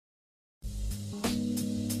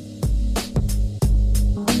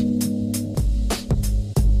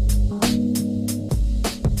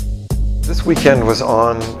weekend was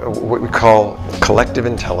on what we call collective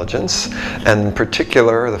intelligence, and in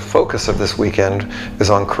particular the focus of this weekend is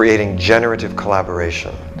on creating generative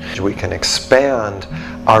collaboration. We can expand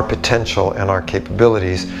our potential and our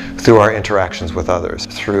capabilities through our interactions with others,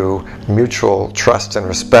 through mutual trust and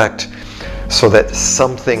respect, so that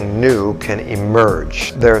something new can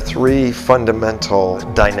emerge. There are three fundamental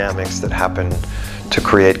dynamics that happen to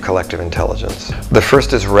create collective intelligence. The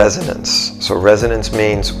first is resonance. So resonance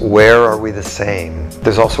means, where are we the same?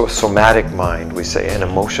 There's also a somatic mind, we say, an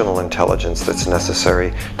emotional intelligence that's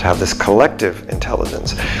necessary to have this collective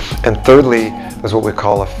intelligence. And thirdly, there's what we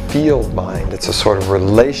call a field mind. It's a sort of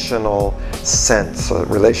relational sense, a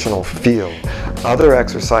relational field. Other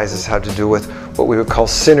exercises have to do with what we would call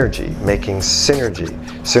synergy, making synergy.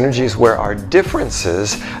 Synergy is where our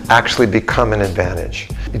differences actually become an advantage.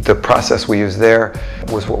 The process we used there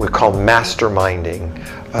was what we call masterminding.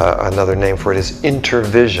 Another name for it is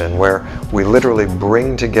intervision, where we literally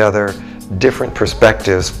bring together different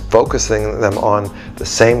perspectives, focusing them on the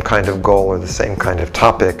same kind of goal or the same kind of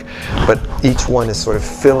topic, but each one is sort of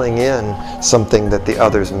filling in something that the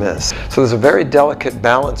others miss. So there's a very delicate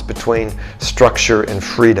balance between structure and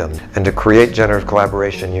freedom, and to create generative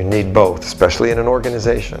collaboration you need both, especially in an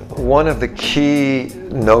organization. One of the key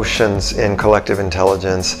notions in collective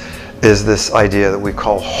intelligence is this idea that we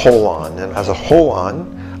call whole-on, and as a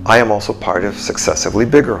whole-on, I am also part of successively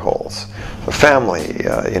bigger wholes. A family,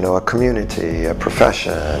 a community, a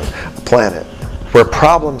profession, a planet. Where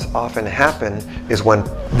problems often happen is when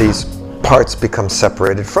these parts become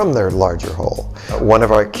separated from their larger whole. One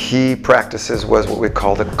of our key practices was what we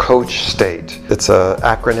call the coach state. It's an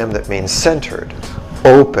acronym that means centered,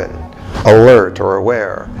 open, alert or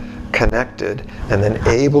aware, connected, and then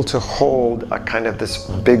able to hold a kind of this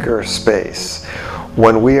bigger space.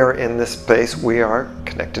 When we are in this space, we are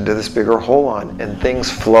connected to this bigger whole-on, and things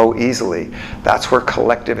flow easily. That's where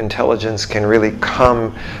collective intelligence can really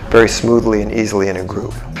come very smoothly and easily in a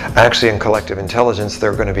group. Actually, in collective intelligence, there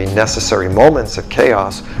are going to be necessary moments of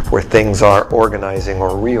chaos where things are organizing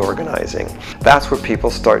or reorganizing. That's where people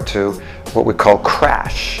start to, what we call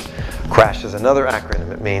crash. Crash is another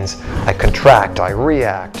acronym. It means I contract, I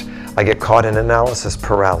react, I get caught in analysis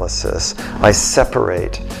paralysis, I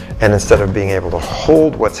separate, and instead of being able to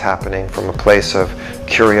hold what's happening from a place of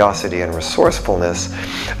curiosity and resourcefulness,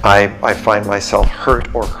 I find myself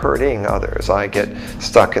hurt or hurting others. I get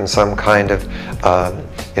stuck in some kind of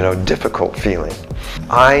difficult feeling.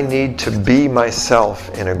 I need to be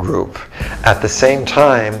myself in a group. At the same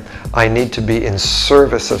time, I need to be in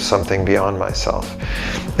service of something beyond myself.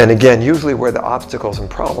 And again, usually where the obstacles and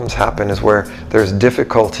problems happen is where there's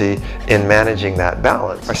difficulty in managing that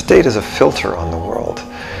balance. Our state is a filter on the world.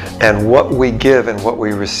 And what we give and what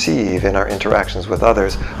we receive in our interactions with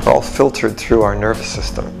others are all filtered through our nervous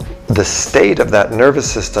system. The state of that nervous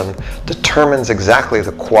system determines exactly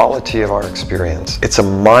the quality of our experience. It's a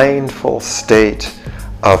mindful state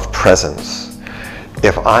of presence.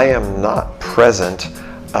 If I am not present,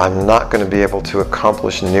 I'm not going to be able to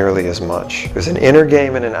accomplish nearly as much. There's an inner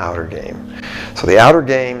game and an outer game. So the outer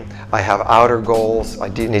game, I have outer goals, I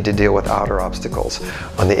need to deal with outer obstacles.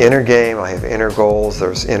 On the inner game, I have inner goals,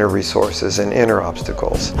 there's inner resources and inner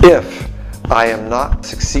obstacles. If I am not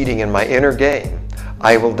succeeding in my inner game,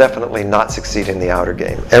 I will definitely not succeed in the outer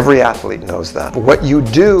game. Every athlete knows that. What you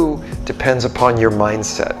do depends upon your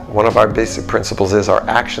mindset. One of our basic principles is our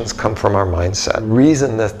actions come from our mindset. The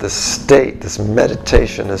reason that this state, this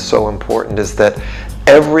meditation is so important is that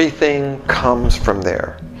everything comes from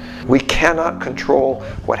there. We cannot control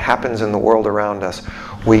what happens in the world around us.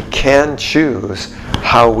 We can choose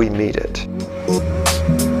how we meet it.